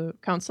a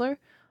counselor,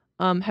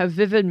 have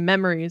vivid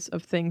memories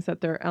of things that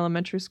their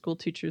elementary school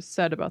teachers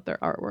said about their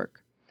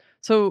artwork.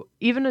 So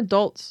even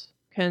adults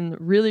can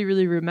really,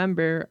 really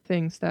remember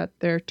things that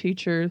their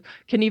teacher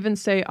can even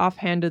say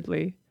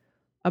offhandedly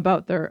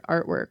about their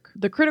artwork.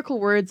 The critical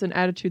words and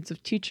attitudes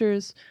of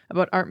teachers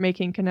about art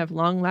making can have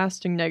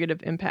long-lasting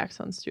negative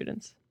impacts on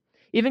students.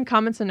 Even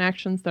comments and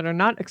actions that are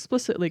not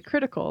explicitly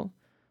critical,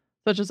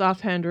 such as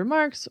offhand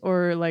remarks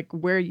or like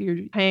where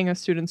you hang a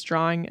student's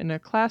drawing in a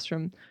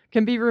classroom,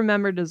 can be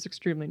remembered as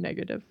extremely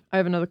negative. I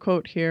have another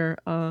quote here.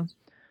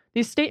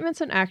 "These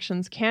statements and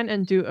actions can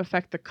and do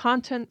affect the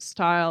content,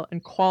 style,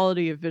 and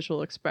quality of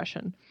visual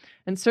expression,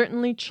 and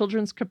certainly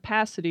children's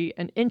capacity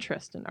and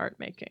interest in art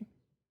making."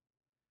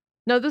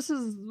 Now, this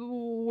is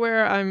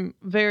where I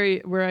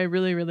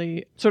really,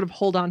 really sort of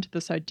hold on to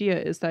this idea,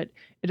 is that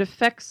it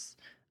affects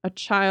a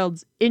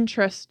child's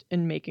interest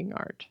in making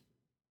art,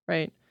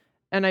 right?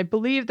 And I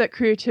believe that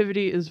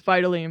creativity is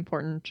vitally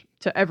important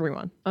to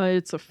everyone.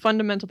 It's a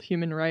fundamental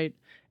human right.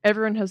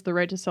 Everyone has the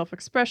right to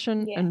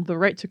self-expression and the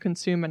right to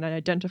consume and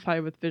identify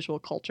with visual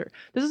culture.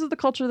 This is the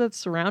culture that's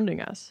surrounding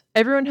us.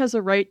 Everyone has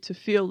a right to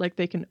feel like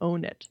they can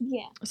own it.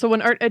 Yeah. So when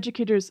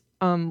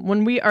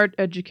we art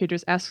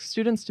educators ask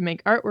students to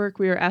make artwork,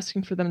 we are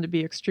asking for them to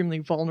be extremely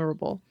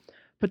vulnerable.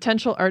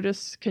 Potential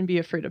artists can be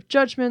afraid of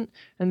judgment,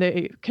 and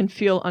they can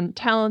feel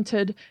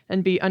untalented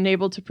and be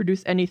unable to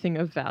produce anything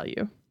of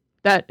value.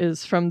 That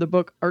is from the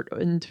book Art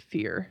and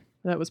Fear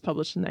that was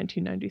published in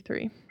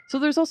 1993. So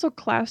there's also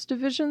class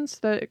divisions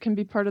that can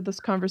be part of this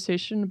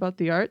conversation about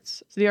the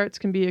arts. So the arts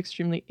can be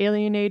extremely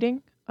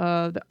alienating.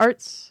 The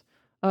arts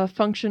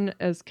function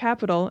as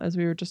capital, as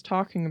we were just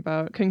talking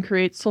about, can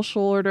create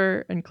social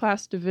order and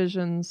class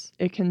divisions.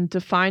 It can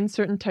define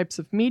certain types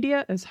of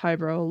media as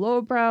highbrow,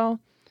 lowbrow.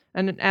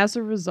 And as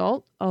a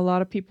result, a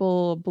lot of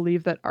people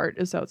believe that art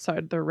is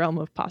outside their realm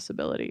of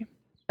possibility.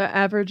 The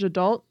average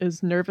adult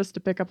is nervous to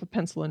pick up a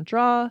pencil and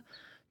draw.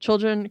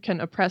 Children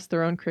can oppress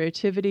their own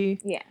creativity.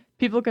 Yeah.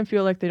 People can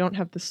feel like they don't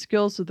have the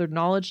skills or their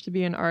knowledge to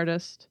be an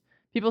artist.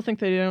 People think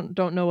they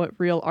don't know what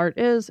real art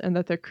is and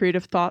that their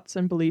creative thoughts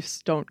and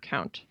beliefs don't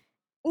count.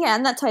 Yeah,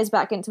 and that ties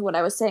back into what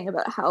I was saying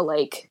about how,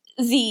 like,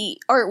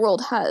 the art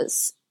world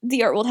has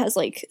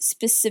like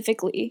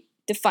specifically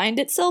defined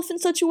itself in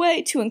such a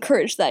way to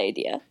encourage that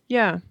idea.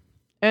 Yeah.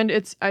 And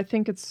I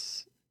think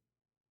it's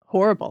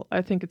horrible.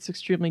 I think it's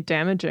extremely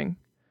damaging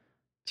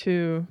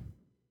to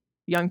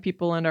young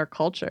people and our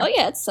culture. Oh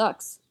yeah, it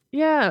sucks.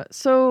 Yeah,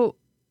 so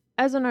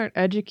as an art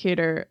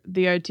educator,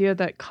 the idea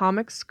that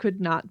comics could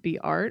not be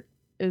art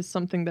is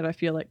something that I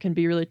feel like can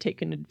be really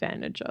taken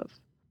advantage of.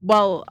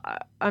 Well,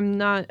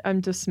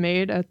 I'm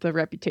dismayed at the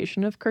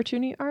reputation of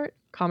cartoony art.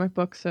 Comic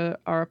books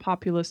are a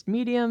populist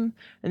medium,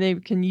 and they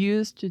can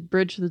use to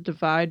bridge the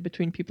divide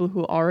between people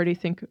who already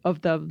think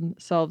of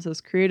themselves as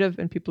creative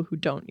and people who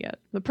don't yet.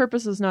 The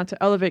purpose is not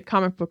to elevate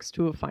comic books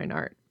to a fine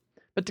art,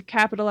 but to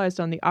capitalize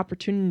on the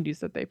opportunities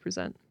that they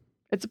present.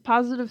 It's a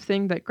positive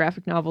thing that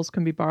graphic novels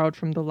can be borrowed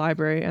from the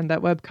library and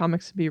that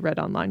webcomics can be read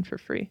online for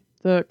free.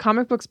 The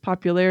comic book's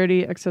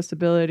popularity,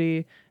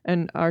 accessibility,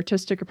 and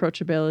artistic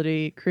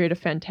approachability create a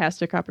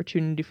fantastic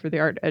opportunity for the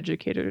art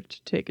educator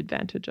to take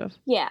advantage of.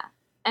 Yeah,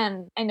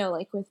 and I know,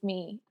 like, with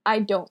me,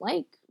 I don't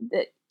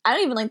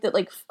even like that,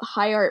 like,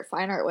 high art,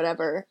 fine art,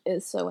 whatever,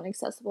 is so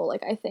inaccessible.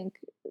 Like, I think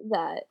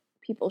that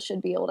people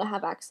should be able to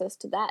have access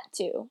to that,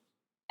 too.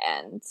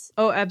 And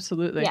oh,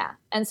 absolutely. Yeah,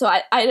 and so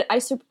I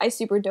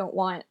super don't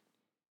want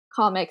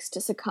comics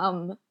to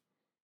succumb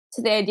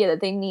to the idea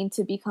that they need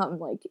to become,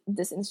 like,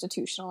 this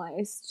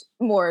institutionalized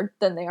more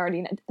than they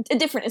already a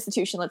different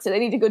institution. Let's say they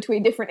need to go to a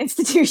different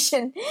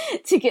institution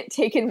to get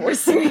taken more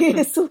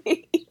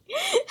seriously.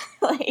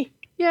 Like,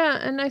 yeah,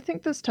 and I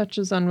think this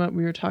touches on what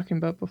we were talking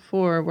about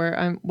before,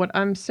 where what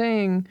I'm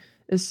saying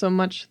is so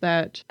much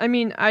that, I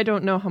mean, I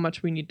don't know how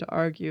much we need to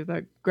argue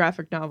that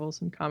graphic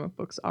novels and comic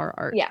books are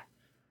art. Yeah.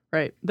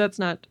 Right? That's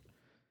not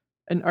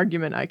an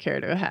argument I care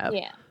to have.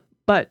 Yeah.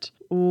 But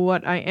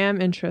what I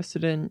am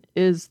interested in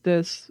is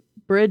this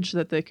bridge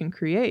that they can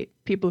create.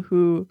 People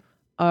who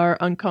are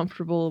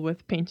uncomfortable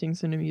with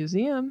paintings in a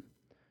museum,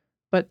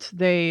 but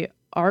they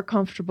are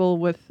comfortable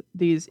with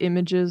these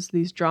images,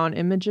 these drawn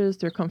images.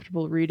 They're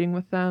comfortable reading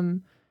with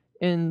them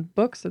in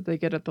books that they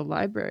get at the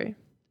library.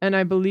 And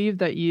I believe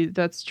that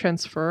that's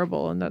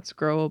transferable and that's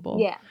growable.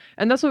 Yeah.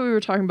 And that's what we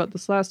were talking about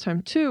this last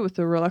time too, with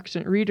the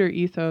reluctant reader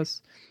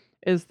ethos,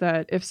 is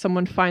that if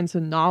someone finds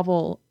a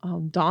novel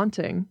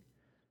daunting,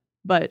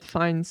 but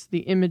finds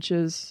the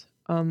images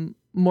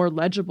more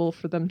legible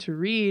for them to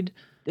read,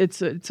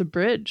 it's a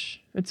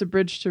bridge. It's a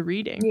bridge to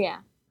reading. Yeah.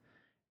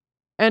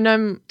 And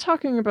I'm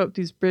talking about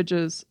these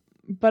bridges,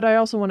 but I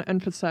also want to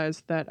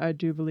emphasize that I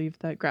do believe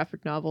that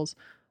graphic novels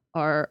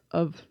are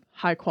of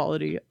high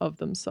quality of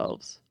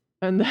themselves.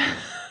 And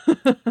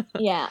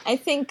yeah, I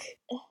think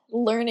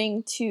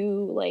learning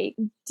to, like,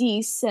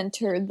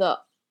 decenter the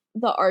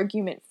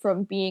argument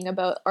from being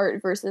about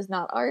art versus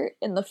not art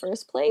in the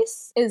first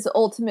place is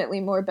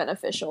ultimately more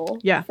beneficial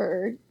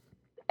for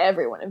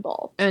everyone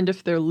involved. And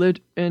if they're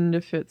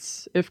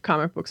if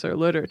comic books are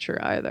literature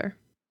either.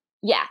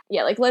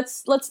 Yeah, like,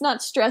 let's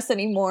not stress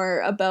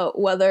anymore about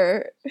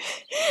whether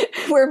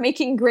we're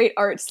making great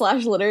art /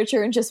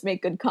 literature and just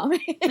make good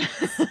comics.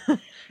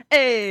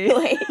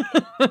 Hey.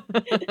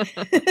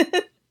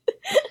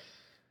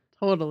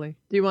 Totally.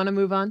 Do you want to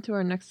move on to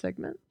our next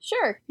segment?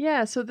 Sure.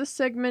 Yeah, so this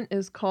segment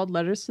is called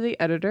Letters to the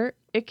Editor.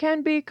 It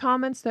can be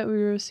comments that we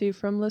receive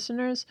from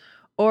listeners,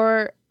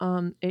 or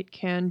it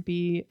can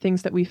be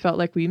things that we felt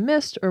like we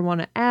missed or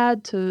want to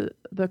add to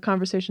the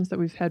conversations that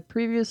we've had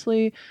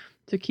previously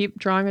to keep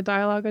drawing a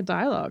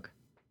dialogue.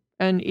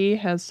 And E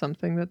has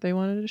something that they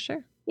wanted to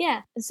share.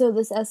 Yeah. So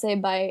this essay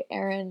by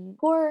Erin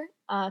Gore,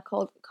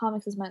 called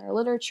Comics as Minor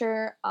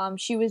Literature,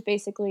 she was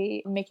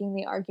basically making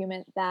the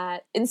argument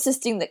that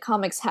insisting that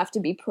comics have to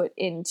be put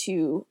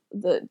into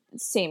the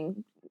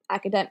same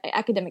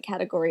academic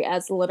category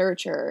as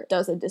literature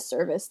does a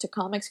disservice to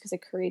comics, because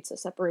it creates a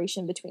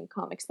separation between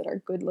comics that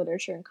are good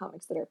literature and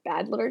comics that are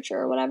bad literature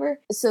or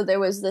whatever. So there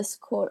was this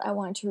quote I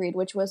wanted to read,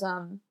 which was,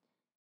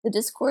 "The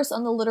discourse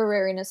on the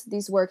literariness of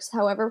these works,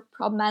 however,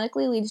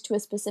 problematically leads to a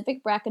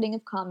specific bracketing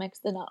of comics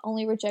that not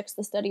only rejects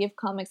the study of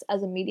comics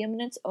as a medium in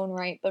its own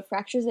right, but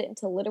fractures it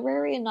into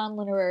literary and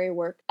non-literary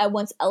work, at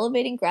once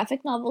elevating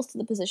graphic novels to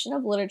the position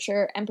of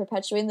literature and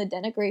perpetuating the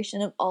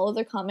denigration of all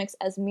other comics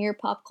as mere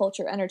pop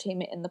culture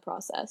entertainment in the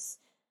process."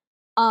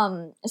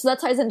 So that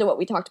ties into what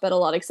we talked about a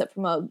lot, except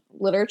from a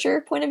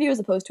literature point of view as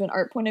opposed to an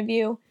art point of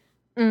view.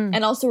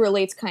 And also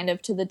relates kind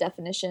of to the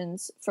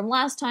definitions from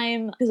last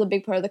time, because a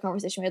big part of the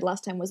conversation we had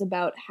last time was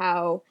about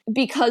how,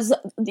 because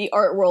the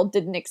art world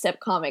didn't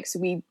accept comics,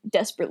 we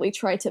desperately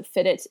try to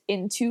fit it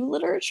into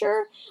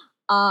literature,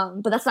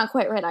 but that's not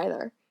quite right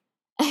either.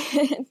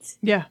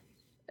 Yeah.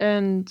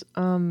 And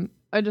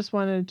I just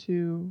wanted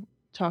to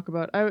talk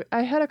about,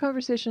 I had a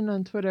conversation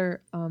on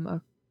Twitter a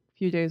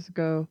few days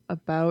ago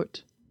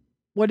about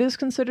what is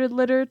considered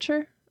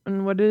literature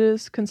and what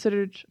is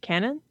considered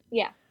canon.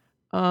 Yeah.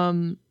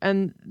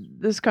 And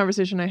this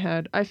conversation I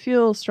had, I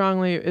feel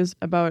strongly, is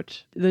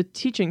about the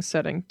teaching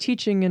setting,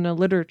 teaching in a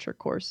literature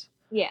course.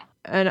 Yeah.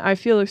 And I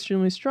feel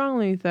extremely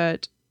strongly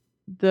that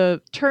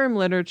the term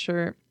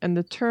literature and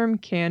the term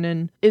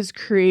canon is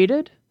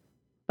created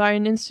by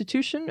an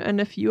institution,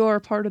 and if you are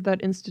a part of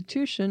that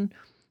institution,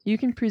 you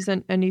can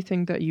present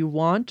anything that you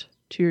want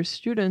to your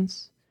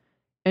students,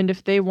 and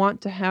if they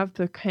want to have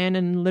the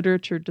canon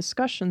literature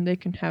discussion, they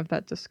can have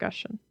that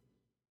discussion.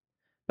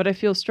 But I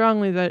feel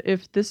strongly that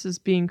if this is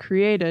being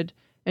created,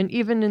 and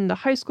even in the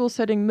high school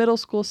setting, middle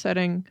school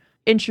setting,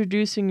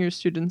 introducing your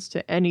students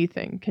to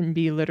anything can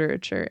be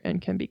literature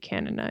and can be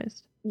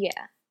canonized.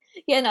 Yeah.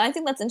 Yeah, no, I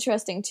think that's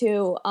interesting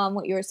too.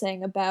 What you were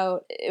saying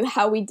about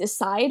how we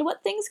decide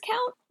what things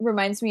count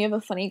reminds me of a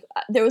funny.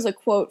 There was a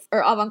quote or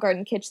avant-garde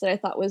and kitsch that I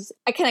thought was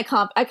I kind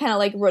of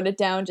like wrote it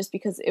down just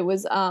because it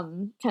was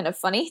kind of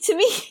funny to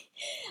me.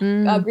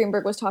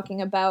 Greenberg was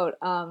talking about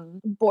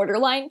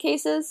borderline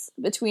cases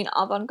between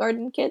avant-garde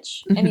and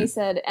kitsch, and he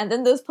said, and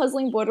then those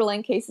puzzling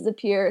borderline cases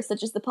appear,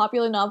 such as the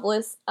popular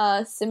novelist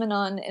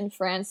Simenon in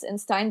France and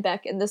Steinbeck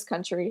in this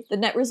country. The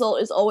net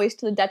result is always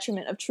to the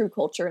detriment of true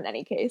culture in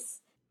any case.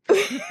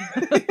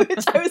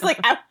 Which I was like,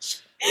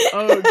 ouch.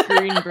 Oh,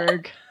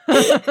 Greenberg.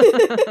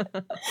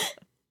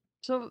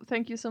 So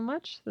thank you so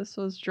much. This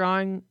was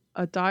Drawing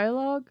a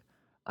Dialogue.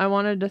 I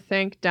wanted to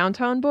thank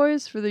Downtown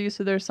Boys for the use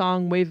of their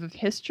song Wave of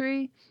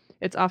History.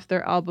 It's off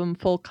their album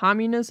Full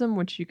Communism,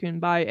 which you can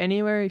buy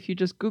anywhere. If you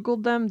just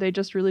Googled them, they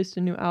just released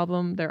a new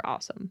album. They're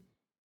awesome.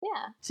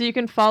 Yeah. So you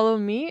can follow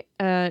me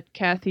at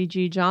Kathy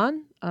G.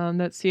 John.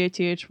 That's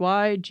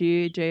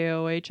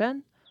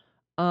CATHYGJOHN.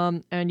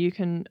 And you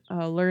can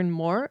learn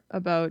more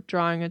about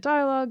Drawing a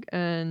Dialogue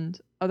and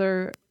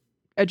other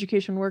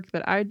education work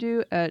that I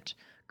do at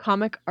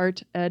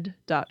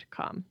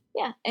comicarted.com.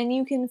 Yeah, and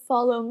you can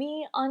follow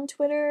me on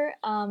Twitter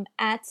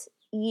at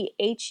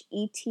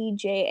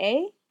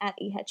EHETJA, at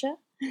EHETJA.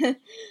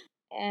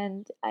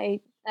 And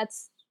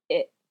that's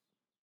it.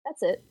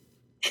 That's it.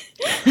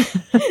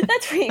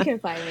 That's where you can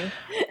find me.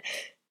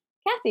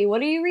 Kathy,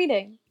 what are you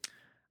reading?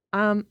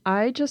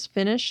 I just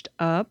finished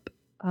up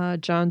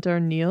John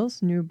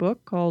Darnielle's new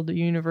book called The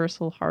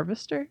Universal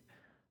Harvester.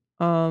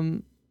 I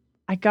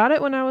got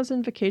it when I was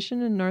in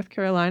vacation in North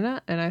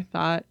Carolina, and I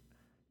thought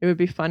it would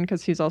be fun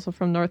because he's also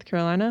from North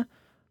Carolina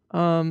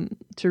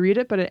to read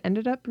it, but it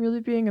ended up really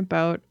being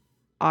about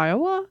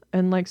Iowa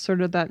and like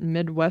sort of that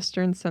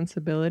Midwestern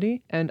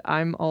sensibility. And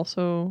I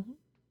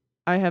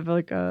have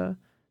like a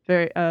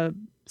very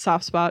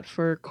soft spot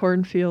for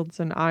cornfields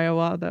in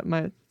Iowa.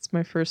 It's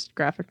my first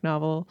graphic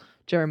novel.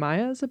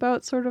 Jeremiah is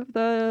about sort of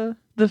the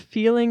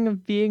feeling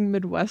of being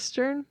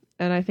Midwestern,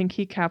 and I think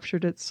he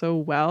captured it so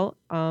well.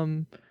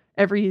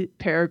 Every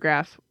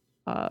paragraph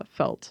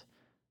felt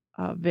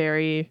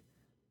very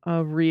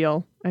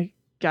real. I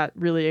got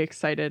really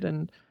excited,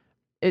 and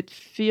it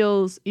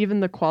feels, even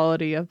the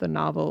quality of the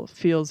novel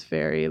feels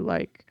very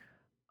like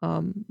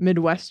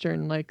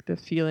Midwestern, like the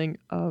feeling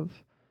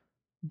of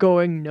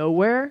going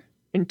nowhere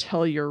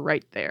until you're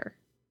right there.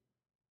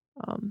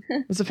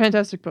 It's a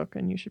fantastic book,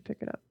 and you should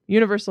pick it up.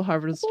 Universal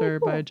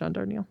Harvester by John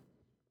Darnielle.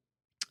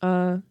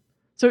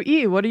 So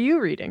E, what are you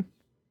reading?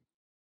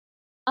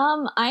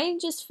 I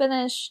just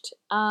finished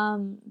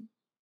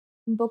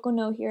Boku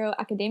no Hero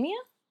Academia,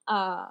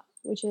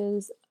 which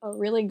is a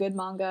really good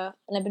manga,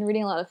 and I've been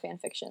reading a lot of fan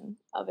fiction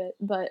of it.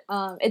 But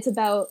it's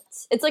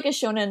like a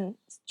shonen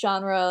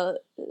genre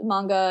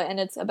manga, and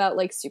it's about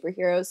like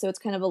superheroes. So it's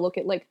kind of a look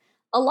at like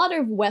a lot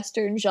of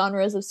Western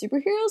genres of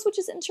superheroes, which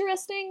is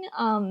interesting.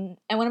 And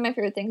one of my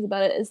favorite things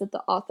about it is that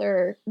the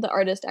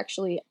artist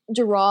actually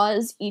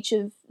draws each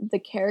of the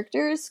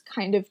characters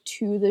kind of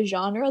to the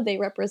genre they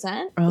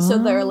represent. Oh. So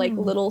there are like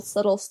little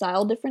subtle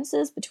style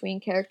differences between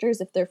characters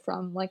if they're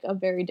from like a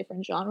very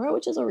different genre,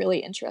 which is a really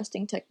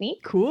interesting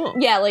technique. Cool.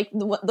 Yeah, like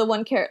the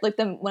one character, like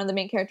one of the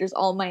main characters,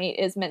 All Might,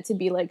 is meant to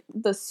be like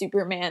the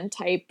Superman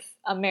type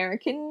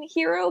American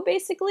hero,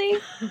 basically.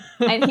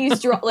 And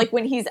he's like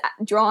when he's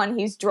drawn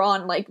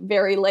like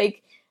very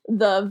like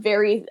the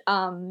very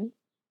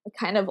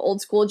kind of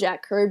old school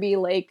Jack Kirby,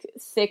 like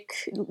thick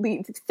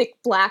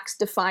blacks,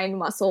 defined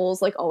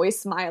muscles, like always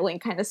smiling,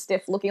 kind of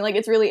stiff looking. Like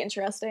it's really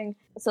interesting.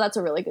 So that's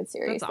a really good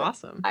series. That's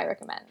awesome. I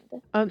recommend.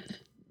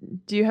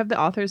 Do you have the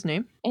author's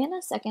name? In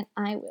a second,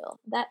 I will.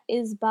 That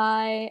is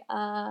by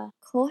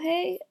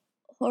Kohei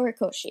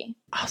Horikoshi.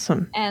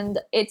 Awesome. And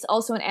it's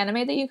also an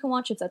anime that you can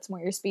watch if that's more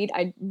your speed.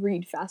 I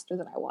read faster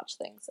than I watch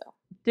things, so.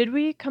 Did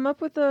we come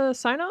up with a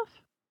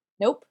sign-off?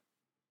 Nope.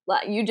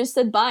 You just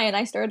said bye and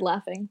I started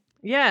laughing.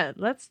 Yeah,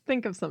 let's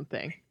think of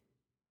something.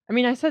 I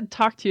mean, I said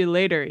talk to you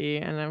later, E,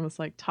 and I was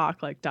like,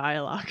 talk like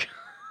dialogue.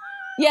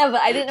 Yeah,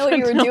 but I didn't know what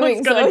you were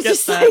doing, so I was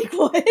just like,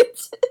 what?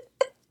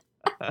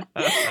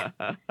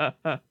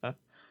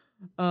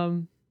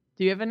 Do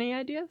you have any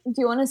ideas? Do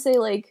you want to say,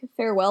 like,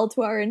 farewell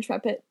to our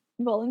intrepid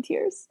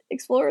volunteers?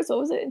 Explorers? What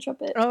was it?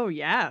 Intrepid? Oh,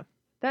 yeah.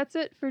 That's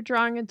it for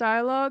Drawing a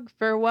Dialogue.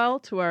 Farewell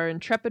to our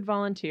intrepid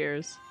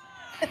volunteers.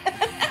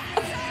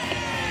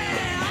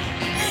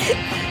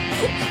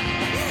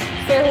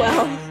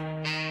 Farewell.